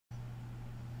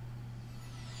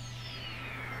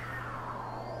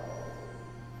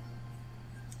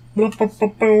Boom, boom,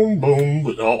 boom, boom,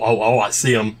 boom. Oh, I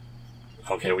see him.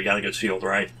 Okay, we got a good shield,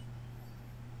 right?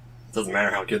 Doesn't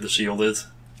matter how good the shield is.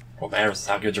 What matters is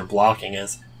how good your blocking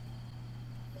is.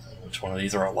 Which one of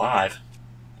these are alive?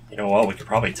 You know what, we could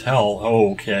probably tell.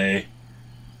 Okay.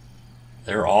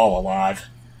 They're all alive.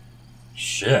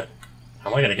 Shit.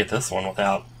 How am I gonna get this one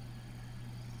without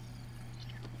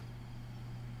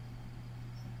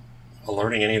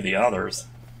alerting any of the others?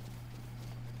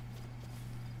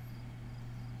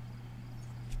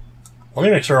 Let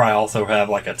me make sure I also have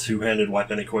like a two-handed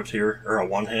weapon equipped here. Or a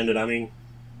one-handed, I mean.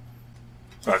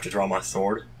 So I have to draw my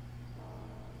sword.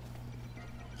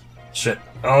 Shit.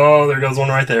 Oh, there goes one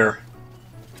right there.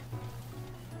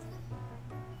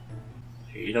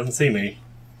 He doesn't see me.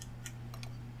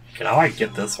 Can I like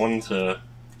get this one to...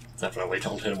 Definitely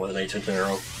don't hit him with an ancient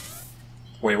arrow.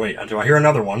 Wait, do I hear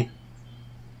another one?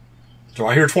 Do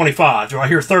I hear 25? Do I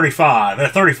hear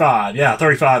 35? 35, yeah,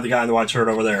 35, the guy in the white shirt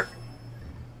over there.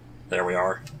 There we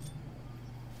are.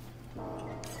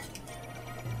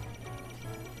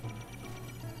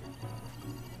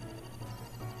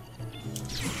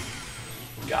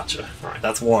 Gotcha. Alright,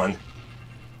 that's one.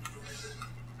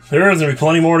 There is going to be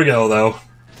plenty more to go, though.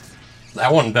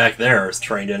 That one back there is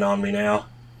trained in on me now.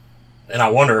 And I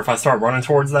wonder if I start running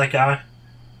towards that guy,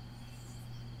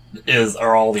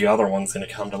 are all the other ones going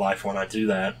to come to life when I do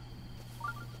that?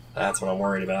 That's what I'm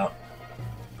worried about.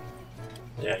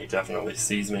 Yeah, he definitely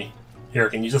sees me. Here,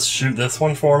 can you just shoot this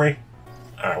one for me?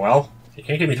 Alright, well, you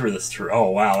can't get me through this tree. Oh,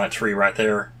 wow, that tree right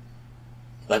there.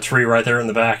 That tree right there in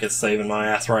the back is saving my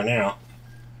ass right now.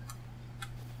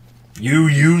 You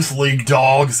Youth League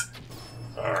dogs!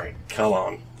 Alright, come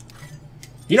on.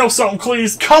 You know something,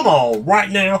 please? Come on, right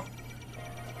now!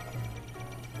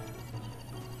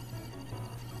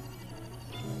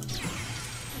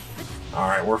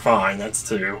 Alright, we're fine. That's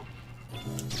two.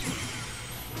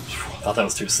 I thought that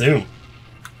was too soon.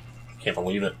 Can't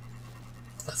believe it.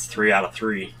 That's 3 out of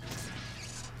 3.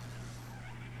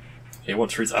 Okay, what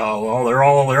trees? Oh, they're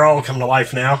all coming to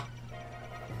life now.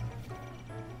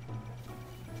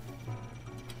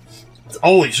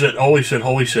 Holy shit! Holy shit!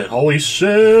 Holy shit! Holy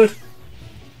shit!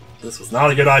 This was not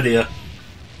a good idea.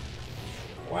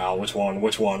 Wow, which one?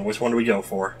 Which one? Which one do we go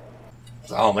for?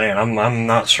 Oh man, I'm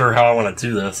not sure how I want to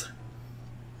do this.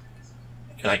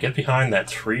 Can I get behind that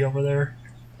tree over there?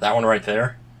 That one right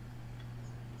there?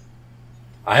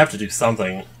 I have to do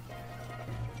something.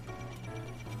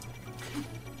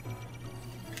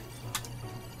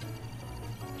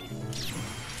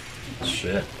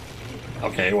 Shit.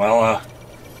 Okay, well,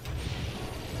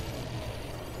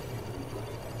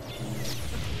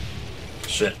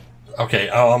 shit. Okay,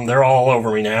 they're all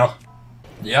over me now.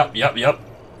 Yep.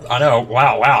 I know.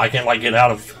 Wow, I can't, like, get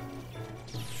out of...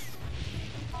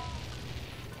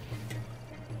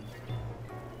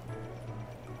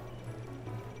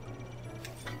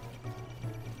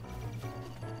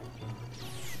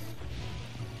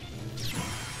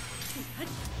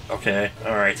 Okay,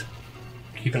 alright.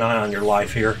 Keep an eye on your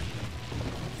life here.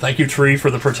 Thank you, tree, for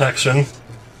the protection.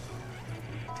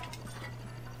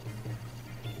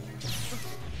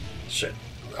 Shit.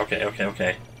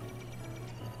 Okay.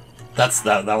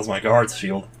 That was my guard's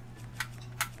shield.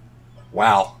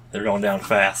 Wow, they're going down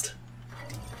fast.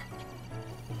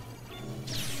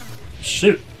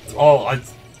 Shoot. Oh, I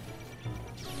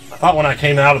thought when I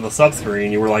came out of the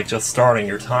subscreen you were like just starting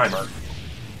your timer.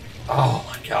 Oh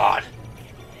my god.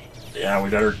 Yeah, we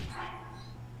better...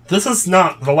 This is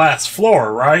not the last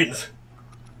floor, right?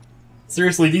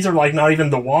 Seriously, these are like not even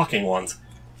the walking ones.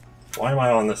 Why am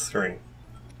I on this screen?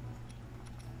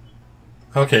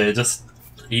 Okay, just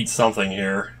eat something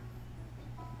here.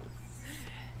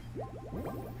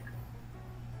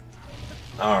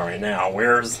 Alright, now,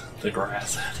 where's the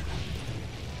grass at?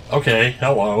 Okay,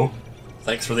 hello.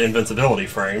 Thanks for the invincibility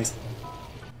frames.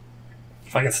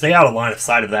 If I can stay out of line of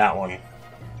sight of that one,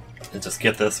 and just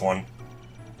get this one.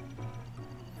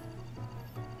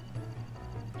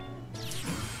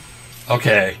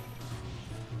 Okay.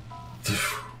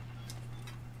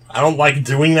 I don't like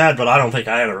doing that, but I don't think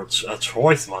I had a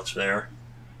choice much there.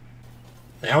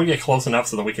 Now we get close enough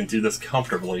so that we can do this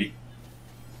comfortably.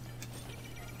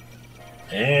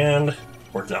 And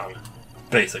we're done.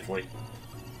 Basically.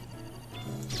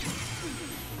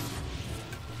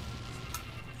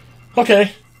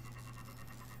 Okay.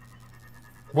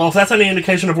 Well, if that's any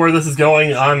indication of where this is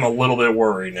going, I'm a little bit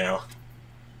worried now.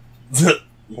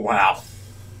 Wow.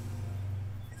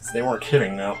 They weren't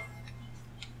kidding, though.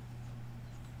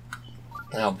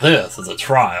 Now this is a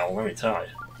trial, let me tell you.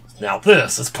 Now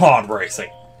this is pod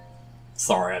racing.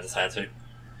 Sorry, I just had to.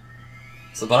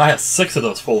 So, but I have 6 of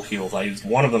those full heals. I used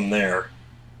one of them there.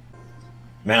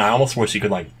 Man, I almost wish you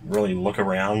could, like, really look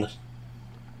around.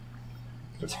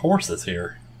 There's horses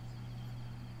here.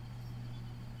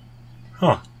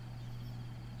 Huh.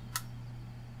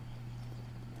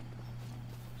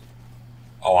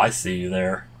 Oh, I see you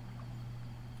there.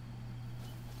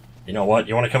 You know what?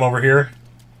 You want to come over here?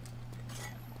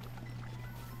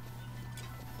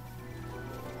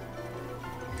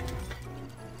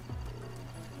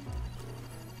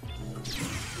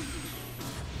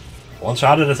 One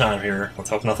shot at a time here. Let's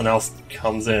hope nothing else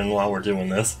comes in while we're doing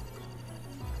this.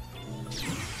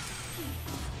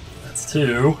 That's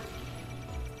 2.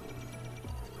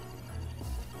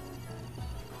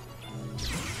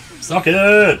 Suck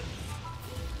it!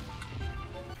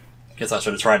 Guess I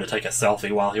should have tried to take a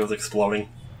selfie while he was exploding.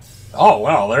 Oh,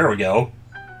 well, there we go.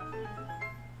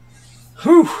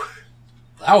 Whew!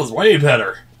 That was way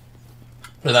better.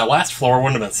 That last floor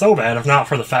wouldn't have been so bad if not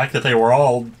for the fact that they were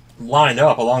all lined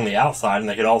up along the outside and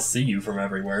they could all see you from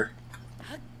everywhere.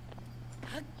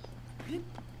 I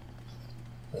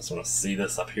just want to see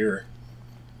this up here.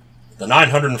 The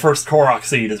 901st Korok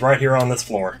seed is right here on this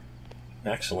floor.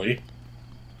 Actually.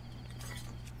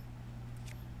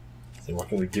 Let's see, what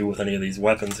can we do with any of these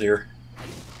weapons here?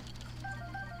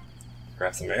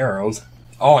 Grab some arrows.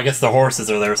 Oh, I guess the horses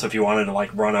are there, so if you wanted to,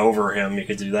 like, run over him, you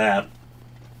could do that.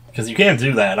 Because you can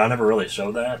do that. I never really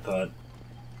showed that, but...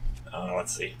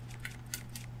 let's see.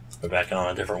 Let's go back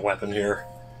on a different weapon here.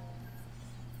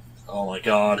 Oh my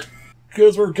god.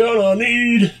 Because we're gonna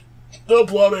need the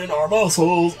blood in our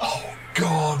muscles. Oh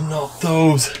god, not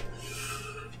those.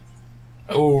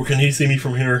 Oh, can he see me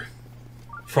from here?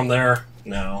 From there?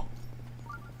 No.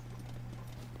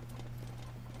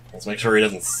 Let's make sure he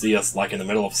doesn't see us, like, in the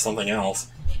middle of something else.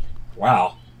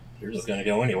 Wow. You're just gonna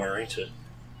go anywhere, ain't you?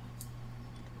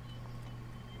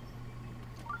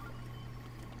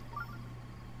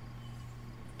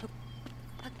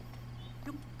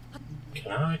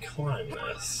 Can I climb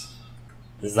this?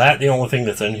 Is that the only thing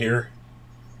that's in here?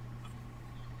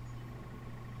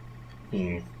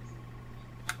 It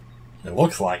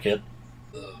looks like it.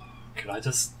 Could I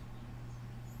just...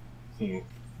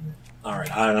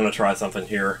 Alright, I'm gonna try something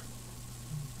here.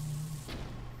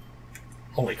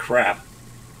 Holy crap.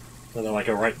 And then I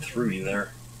go right through you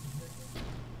there.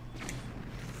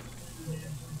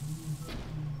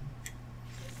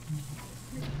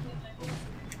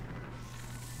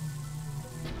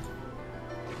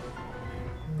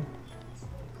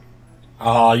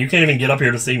 You can't even get up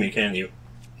here to see me, can you?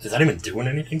 Is that even doing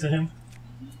anything to him?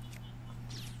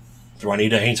 Do I need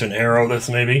to ancient arrow this,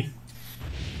 maybe?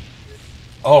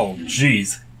 Oh,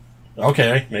 jeez.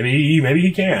 Okay, maybe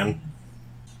he can.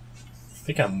 I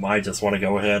think I might just want to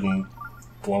go ahead and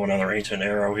blow another ancient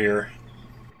arrow here.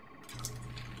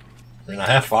 I mean, I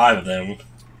have 5 of them.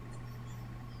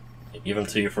 I give them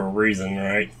to you for a reason,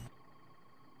 right?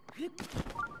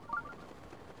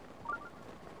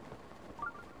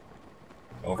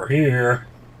 Over here.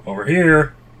 Over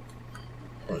here.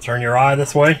 Want to turn your eye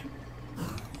this way?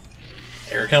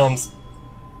 Here it comes.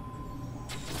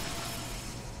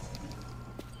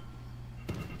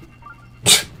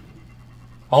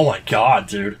 Oh my god,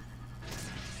 dude.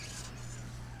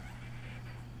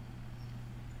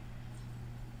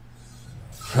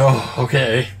 Oh,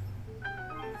 okay.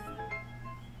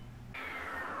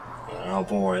 Oh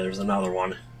boy, there's another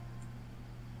one.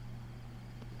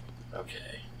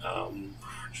 Okay,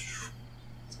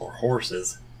 more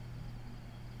horses.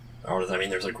 Oh, does that mean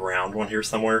there's a ground one here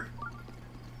somewhere?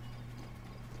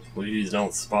 Please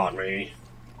don't spot me.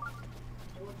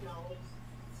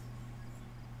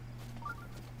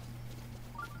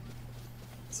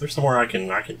 Is there somewhere I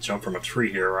can jump from a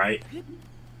tree here, right?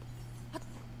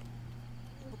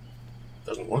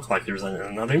 Doesn't look like there's any.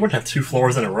 No, they wouldn't have 2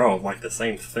 floors in a row of like the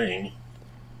same thing.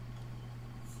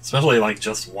 Especially like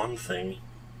just one thing.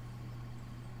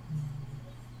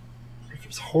 If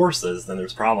there's horses, then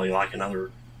there's probably like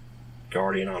another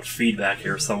guardian on feedback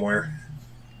here somewhere.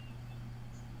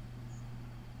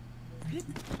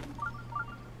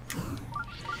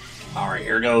 Alright,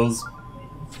 here goes.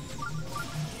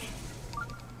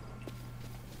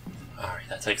 Alright,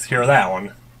 that takes care of that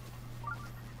one.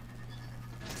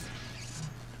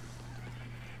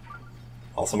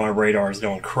 Also, my radar is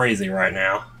going crazy right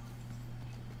now.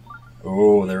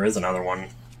 Oh, there is another one.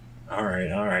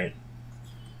 Alright, alright.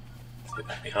 Let's get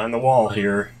back behind the wall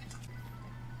here.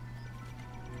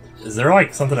 Is there,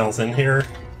 like, something else in here?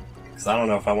 Because I don't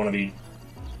know if I want to be...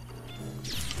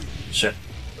 Shit.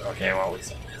 Okay, well,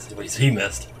 at least he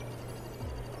missed.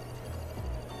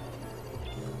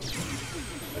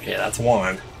 Okay, that's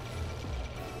one.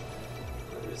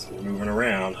 Just moving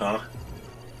around, huh?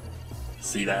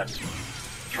 See that?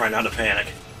 Try not to panic.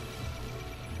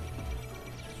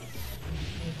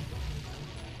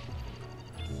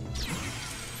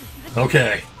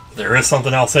 Okay, there is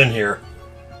something else in here.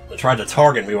 They tried to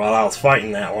target me while I was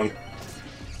fighting that one.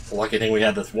 It's a lucky thing we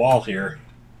had this wall here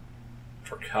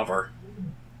for cover.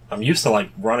 I'm used to like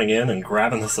running in and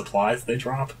grabbing the supplies they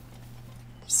drop.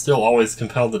 I'm still always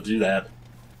compelled to do that.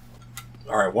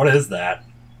 Alright, what is that?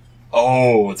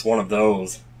 Oh, it's one of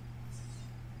those.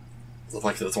 Looks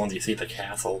like those ones you see at the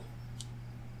castle.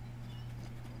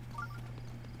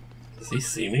 Does he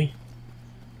see me?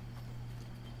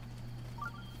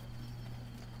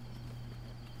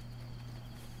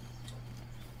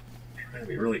 I'm trying to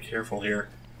be really careful here.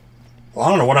 Well, I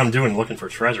don't know what I'm doing looking for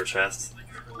treasure chests.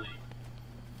 Like, really.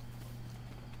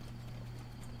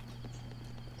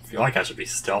 I feel like I should be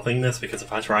stealthing this because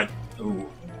if I tried... Ooh.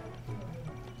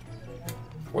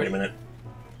 Wait a minute.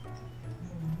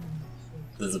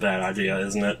 This is a bad idea,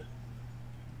 isn't it?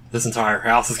 This entire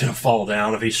house is gonna fall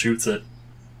down if he shoots it.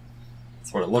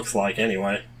 That's what it looks like,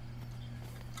 anyway.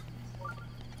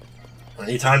 I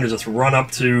need time to just run up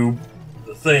to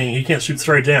the thing. He can't shoot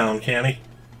straight down, can he?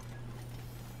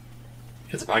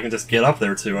 Because if I can just get up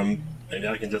there to him, maybe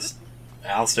I can just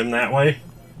oust him that way.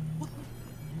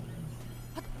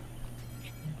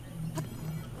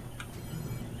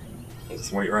 I'll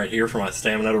just wait right here for my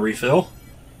stamina to refill.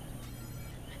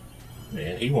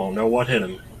 And he won't know what hit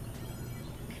him.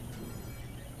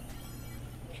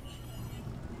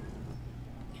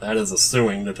 That is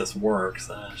assuming that this works.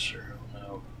 I sure don't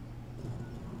know.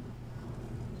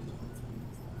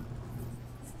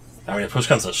 I mean, if push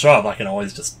comes to shove, I can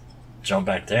always just jump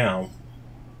back down.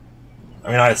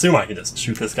 I mean, I assume I can just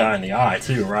shoot this guy in the eye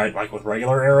too, right? Like with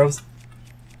regular arrows?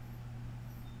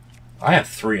 I have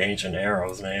 3 ancient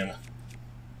arrows, man.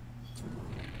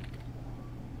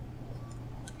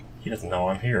 He doesn't know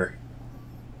I'm here.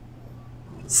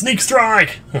 Sneak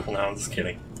strike! No, I'm just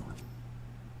kidding.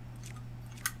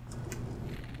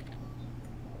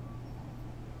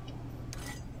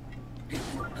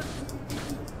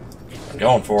 I'm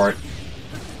going for it.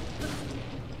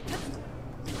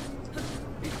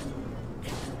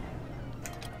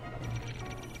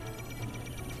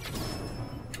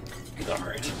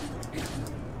 Alright.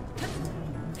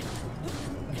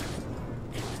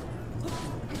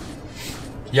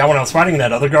 Yeah, when I was fighting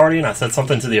that other Guardian, I said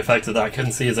something to the effect that I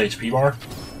couldn't see his HP bar.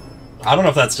 I don't know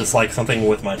if that's just like something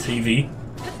with my TV.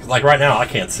 Like right now, I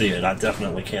can't see it. I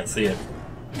definitely can't see it.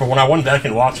 But when I went back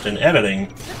and watched in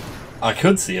editing, I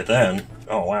could see it then.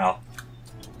 Oh, wow.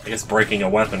 I guess breaking a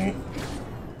weapon.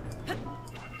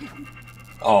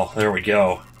 Oh, there we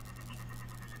go.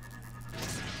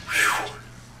 Whew.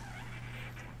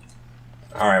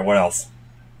 Alright, what else?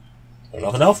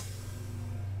 Nothing else?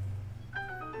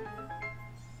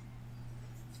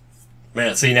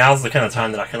 Man, see, now's the kind of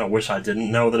time that I kind of wish I didn't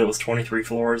know that it was 23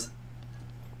 floors.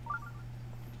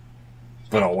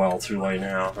 But oh well, too late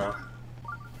now, huh?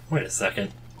 Wait a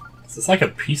second. Is this like a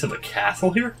piece of a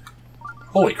castle here?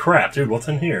 Holy crap, dude, what's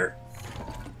in here?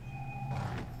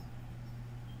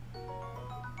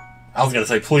 I was gonna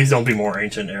say, please don't be more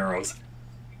ancient arrows.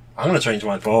 I'm gonna change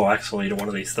my bow, actually, to one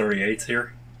of these 38s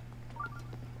here.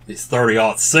 These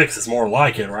 30-06 is more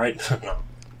like it, right? No.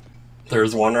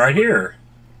 There's one right here.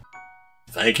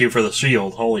 Thank you for the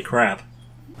shield, holy crap.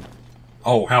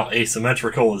 Oh, how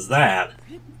asymmetrical is that?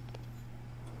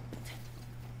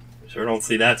 Sure don't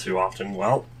see that too often.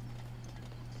 Well,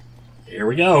 here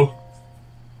we go.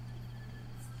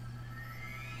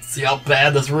 See how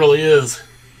bad this really is.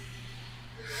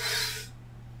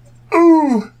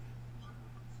 Ooh!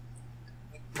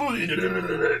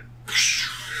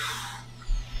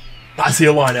 I see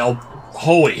a Lionel.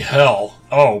 Holy hell.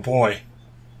 Oh boy.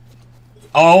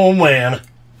 Oh man.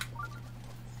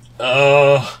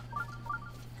 Okay.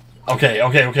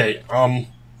 I'm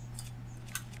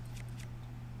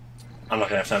not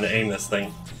gonna have time to aim this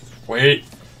thing. Wait.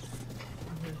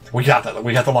 We got that.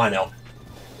 We got the Lionel.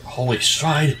 Holy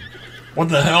shit. What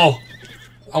the hell?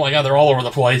 Oh my god, they're all over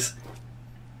the place.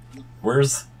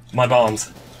 Where's my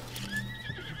bombs?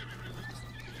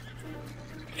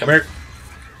 Come here.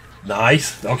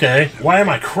 Nice. Okay. Why am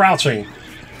I crouching?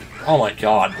 Oh my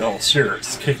god. Oh, sure.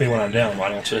 Just kick me when I'm down, why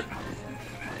don't you?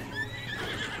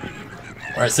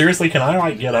 Alright, seriously, can I,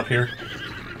 like, get up here?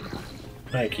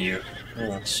 Thank you.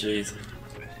 Oh, jeez.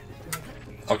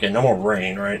 Okay, no more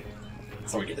rain, right?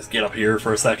 So we can just get up here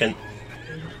for a second.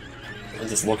 And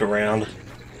just look around.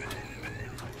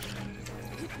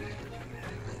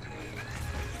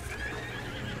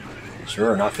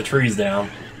 Sure, knock the trees down.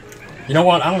 You know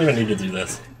what? I don't even need to do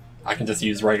this. I can just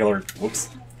use regular... Whoops.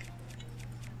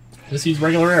 Just use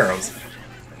regular arrows.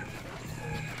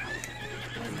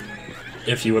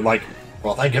 If you would like...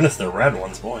 Well, thank goodness they're red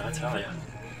ones, boy, I tell ya.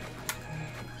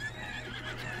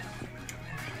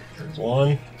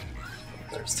 one.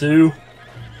 There's two.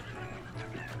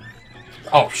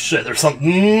 Oh shit, there's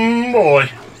something... boy.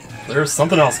 There's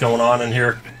something else going on in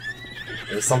here.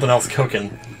 There's something else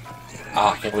cooking.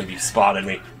 Ah, I can't believe you spotted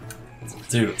me.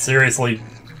 Dude, seriously?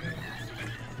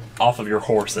 Off of your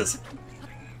horses.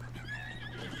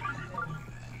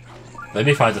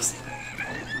 Maybe if I just...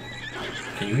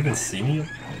 Can you even see me?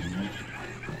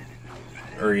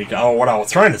 Or you... Oh, what I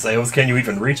was trying to say was, can you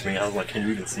even reach me? I was like, can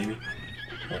you even see me?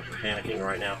 I'm panicking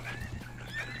right now.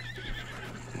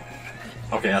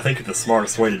 Okay, I think the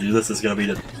smartest way to do this is going to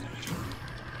be to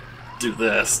do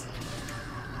this.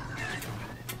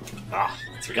 Ah,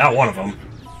 so we got one of them.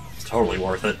 It's totally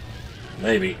worth it.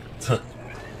 Maybe.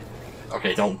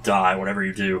 Okay, don't die, whatever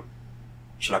you do.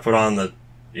 Should I put on the...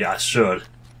 Yeah, I should.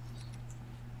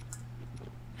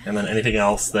 And then anything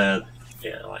else that...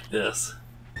 Yeah, like this.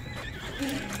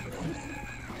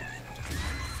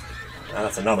 Now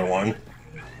that's another one.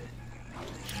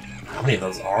 How many of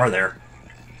those are there?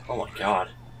 Oh my god.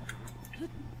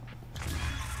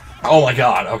 Oh my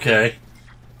god, okay.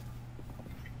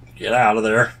 Get out of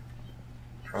there.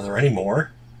 Are there any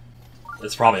more?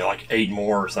 There's probably like 8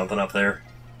 more or something up there.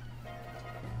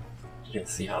 You can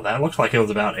see how that looks like it was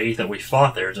about 8 that we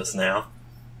fought there just now.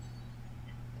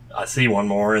 I see one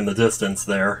more in the distance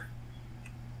there.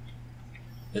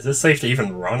 Is this safe to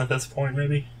even run at this point,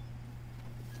 maybe?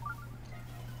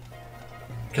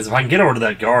 Because if I can get over to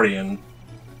that Guardian...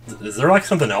 Is there like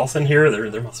something else in here?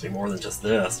 There must be more than just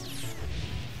this.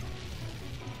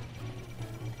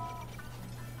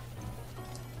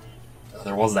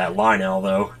 There was that Lionel,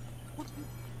 though.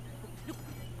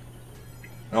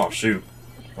 Oh, shoot.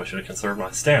 I should have conserved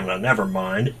my stamina. Never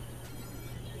mind.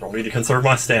 Don't need to conserve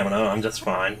my stamina. I'm just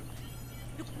fine.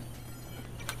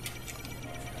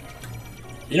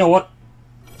 You know what?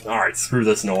 Alright, screw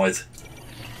this noise.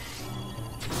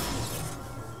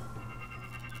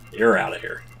 You're out of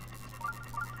here.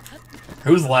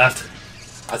 Who's left?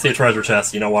 I see a treasure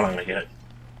chest. You know what? I'm gonna get it.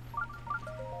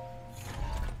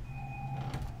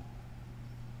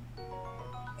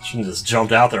 I shouldn't have just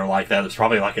jumped out there like that. There's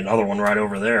probably like another one right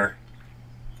over there.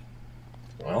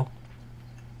 Well.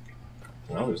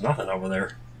 No, there's nothing over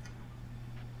there.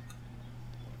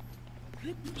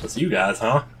 Just you guys,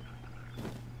 huh?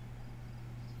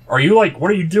 Are you like...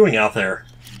 What are you doing out there?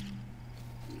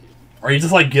 Are you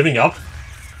just like giving up?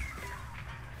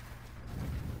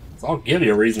 So I'll give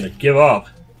you a reason to give up.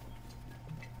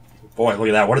 Boy, look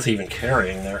at that. What is he even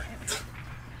carrying there?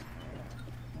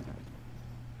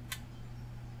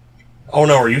 Oh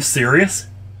no, are you serious?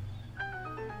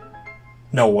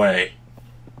 No way.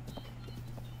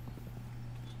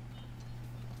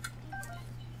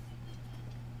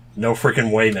 No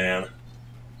freaking way, man.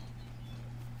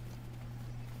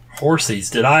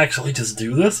 Horsies, did I actually just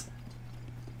do this?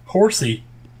 Horsey.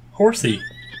 Horsey.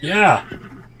 Yeah.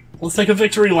 Let's take a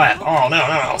victory lap. Oh,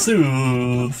 no.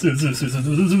 Soothe.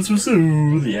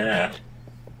 Soothe. Yeah.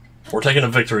 We're taking a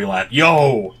victory lap.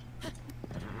 Yo!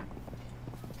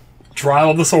 Trial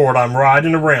of the Sword. I'm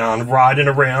riding around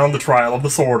the Trial of the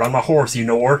Sword on my horse, you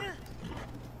know.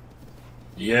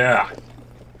 Yeah.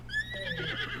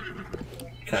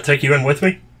 Can I take you in with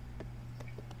me?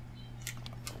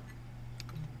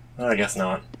 I guess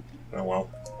not. Oh well.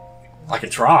 I can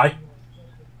try.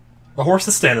 The horse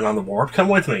is standing on the warp. Come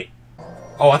with me.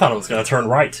 Oh, I thought it was going to turn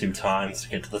right 2 times to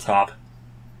get to the top.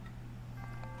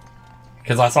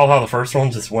 Because I saw how the first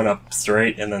one just went up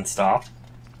straight and then stopped.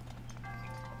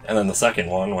 And then the second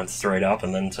one went straight up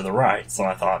and then to the right. So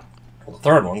I thought, well, the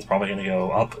third one's probably going to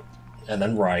go up and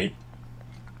then right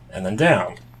and then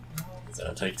down. It's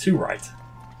going to take 2 right.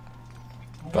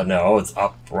 But no, it's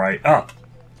up, right, up.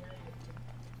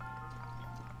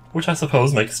 Which I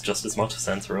suppose makes just as much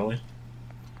sense, really.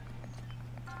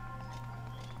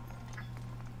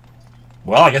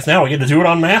 Well, I guess now we get to do it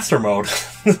on Master Mode.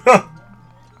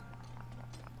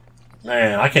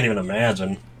 Man, I can't even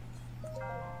imagine.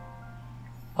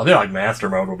 I feel like Master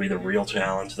Mode will be the real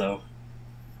challenge, though.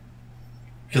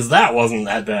 Because that wasn't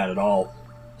that bad at all.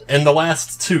 In the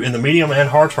last 2, in the medium and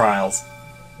hard trials...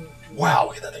 Wow,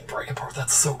 look at that thing break apart.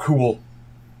 That's so cool.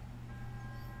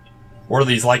 What are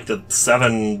these, like the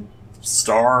 7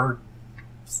 star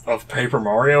of Paper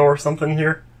Mario or something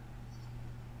here?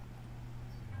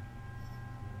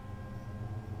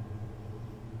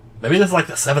 Maybe this is like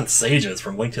the 7 sages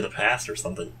from Link to the Past or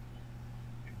something.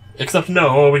 Except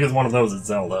no, because one of those is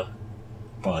Zelda.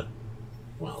 But,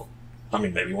 well, I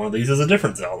mean, maybe one of these is a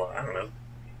different Zelda. I don't know.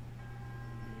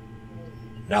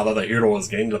 Now that the hero has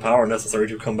gained the power necessary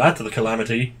to combat the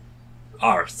calamity,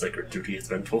 our sacred duty has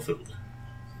been fulfilled.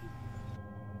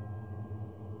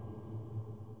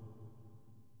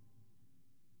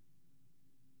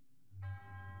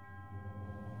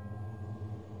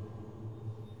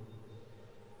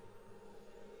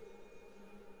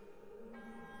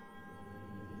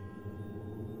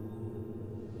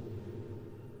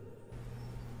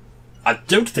 I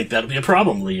don't think that'll be a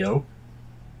problem, Leo.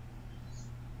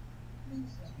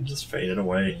 Just faded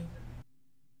away.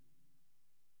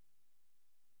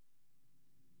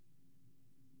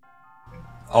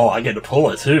 Oh, I get to pull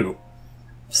it too.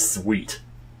 Sweet.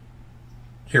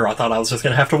 Here, I thought I was just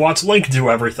gonna have to watch Link do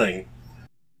everything.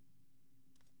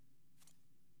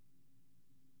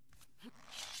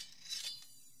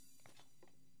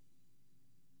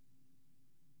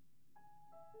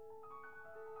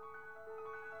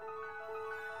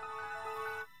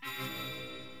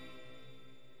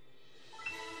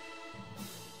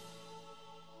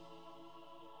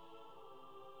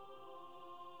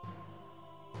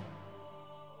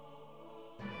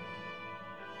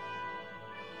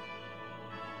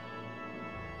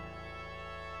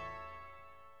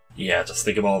 Yeah, just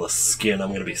think of all the skin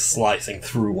I'm gonna be slicing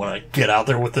through when I get out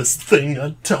there with this thing.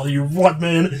 I tell you what,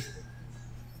 man.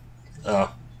 I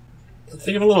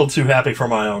think I'm a little too happy for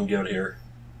my own good here.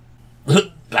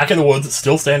 Back in the woods,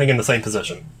 still standing in the same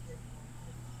position.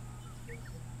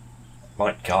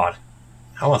 My god.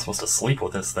 How am I supposed to sleep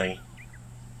with this thing?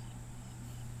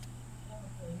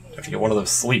 I have to get one of those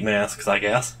sleep masks, I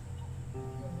guess.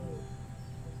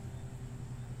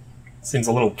 Seems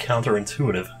a little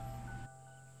counterintuitive.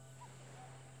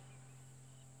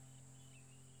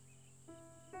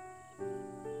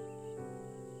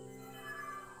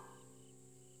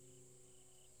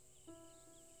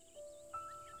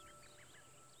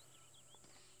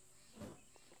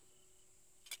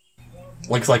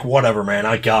 Link's like, whatever, man,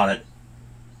 I got it.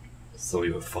 So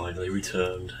you have finally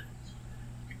returned.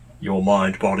 Your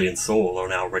mind, body, and soul are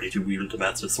now ready to wield the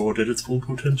Master Sword at its full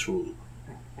potential.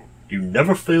 You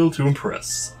never fail to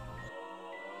impress.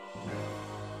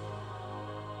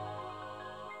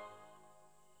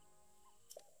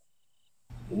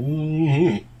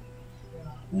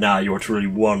 Now you are truly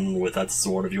one with that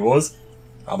sword of yours.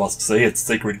 I must say its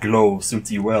sacred glow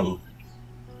suits you well.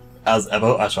 As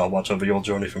ever, I shall watch over your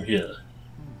journey from here.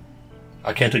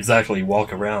 I can't exactly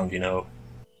walk around, you know.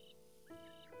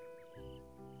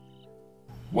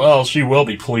 Well, she will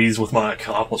be pleased with my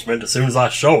accomplishment as soon as I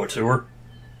show it to her.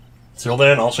 Till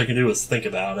then, all she can do is think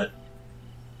about it.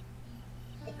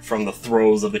 From the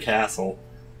throes of the castle.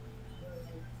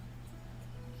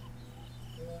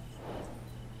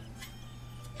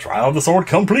 Trial of the sword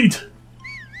complete!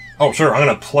 Oh, sure, I'm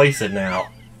gonna place it now.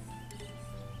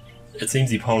 It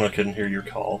seems Epona couldn't hear your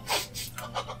call.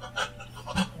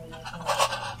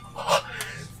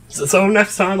 So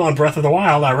next time on Breath of the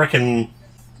Wild, I reckon,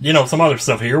 you know, some other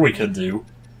stuff here we could do.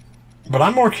 But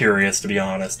I'm more curious, to be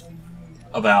honest,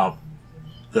 about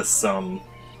this,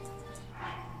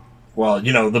 well,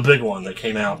 you know, the big one that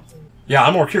came out. Yeah,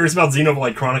 I'm more curious about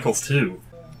Xenoblade Chronicles 2.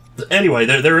 Anyway,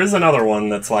 there is another one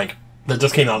that's like, that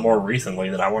just came out more recently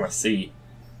that I want to see.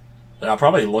 And I'll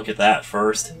probably look at that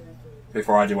first,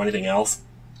 before I do anything else.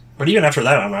 But even after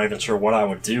that, I'm not even sure what I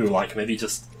would do, like maybe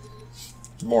just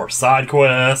more side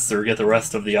quests, or get the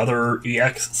rest of the other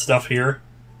EX stuff here.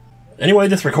 Anyway,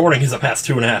 this recording is past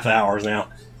 2.5 hours now,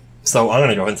 so I'm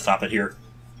gonna go ahead and stop it here.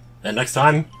 And next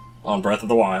time, on Breath of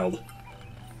the Wild,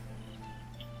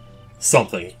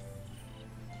 something.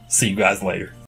 See you guys later.